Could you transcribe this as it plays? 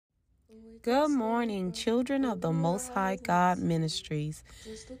Good morning, children of the Most High God Ministries.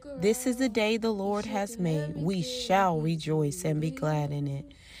 This is the day the Lord has made. We shall rejoice and be glad in it.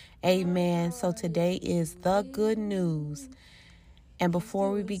 Amen. So today is the good news. And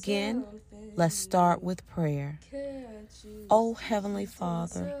before we begin, let's start with prayer. Oh, Heavenly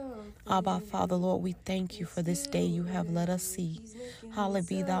Father, Abba, Father, Lord, we thank you for this day you have let us see. Hallowed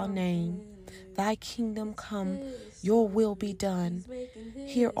be thy name. Thy kingdom come, your will be done,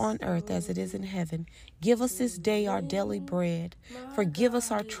 here on earth as it is in heaven. Give us this day our daily bread. Forgive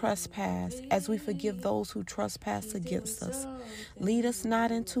us our trespass as we forgive those who trespass against us. Lead us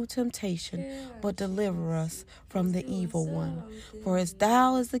not into temptation, but deliver us from the evil one. For as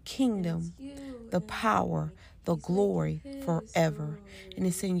thou is the kingdom, the power, the glory forever. And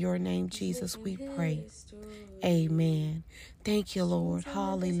it's in your name, Jesus, we pray. Amen. Thank you, Lord.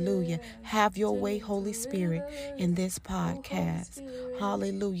 Hallelujah. Have your way, Holy Spirit, in this podcast.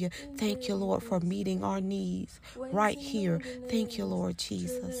 Hallelujah. Thank you, Lord, for meeting our needs right here. Thank you, Lord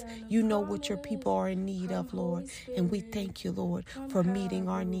Jesus. You know what your people are in need of, Lord. And we thank you, Lord, for meeting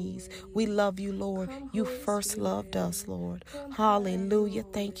our needs. We love you, Lord. You first loved us, Lord. Hallelujah.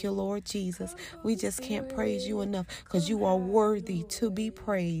 Thank you, Lord Jesus. We just can't praise you enough because you are worthy to be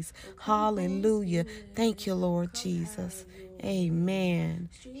praised. Hallelujah. Thank you, Lord Jesus. Amen.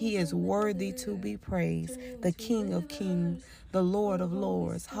 He is worthy to be praised. The King of Kings, the Lord of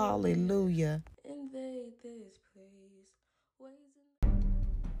Lords. Hallelujah.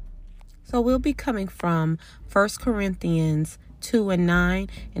 So we'll be coming from 1 Corinthians 2:9.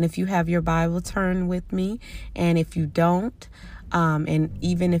 And if you have your Bible, turn with me. And if you don't, and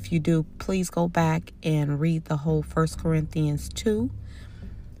even if you do, please go back and read the whole 1 Corinthians 2.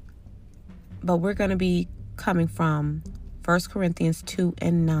 But we're going to be coming from 1 Corinthians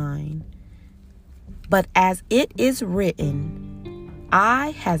 2:9. But as it is written,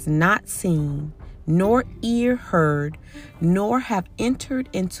 eye has not seen, nor ear heard, nor have entered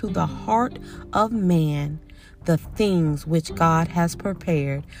into the heart of man the things which God has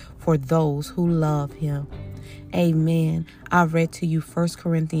prepared for those who love him. Amen. I read to you 1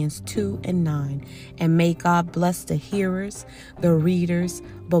 Corinthians 2:9. And may God bless the hearers, the readers,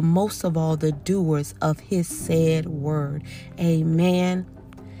 but most of all the doers of his said word. Amen.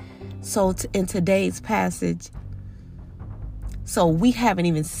 So in today's passage, so we haven't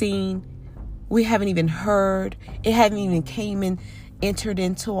even seen, we haven't even heard, it haven't even entered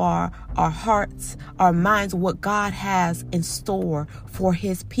into our hearts, our minds, what God has in store for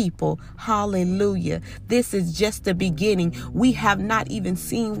his people. Hallelujah. This is just the beginning. We have not even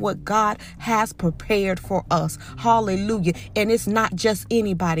seen what God has prepared for us. Hallelujah. And it's not just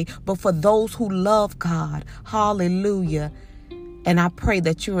anybody, but for those who love God. Hallelujah. And I pray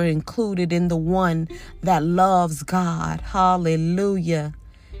that you are included in the one that loves God. Hallelujah.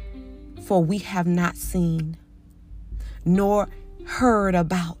 For we have not seen nor heard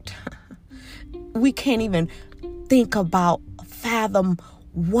about. We can't even think about, fathom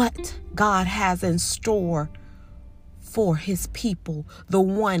what God has in store for his people, the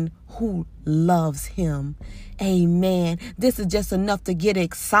one who loves him. Amen. This is just enough to get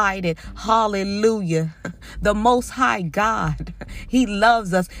excited. Hallelujah. The Most High God, he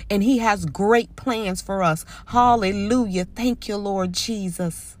loves us and he has great plans for us. Hallelujah. Thank you, Lord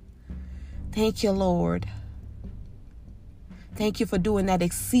Jesus. Thank you, Lord. Thank you for doing that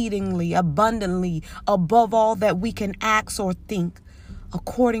exceedingly, abundantly, above all that we can ask or think,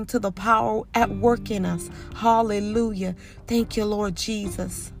 according to the power at work in us. Hallelujah. Thank you, Lord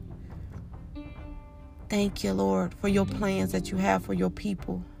Jesus. Thank you, Lord, for your plans that you have for your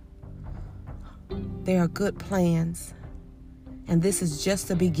people. They are good plans. And this is just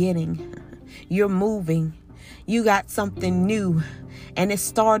the beginning. You're moving. You got something new. And it's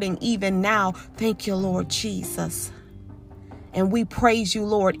starting even now. Thank you, Lord Jesus. And we praise you,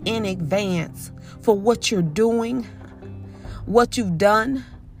 Lord, in advance for what you're doing, what you've done,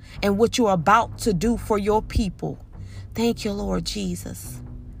 and what you're about to do for your people. Thank you, Lord Jesus.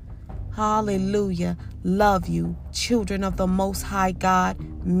 Hallelujah. Love you, children of the Most High God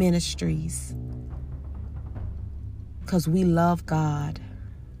Ministries. Because we love God.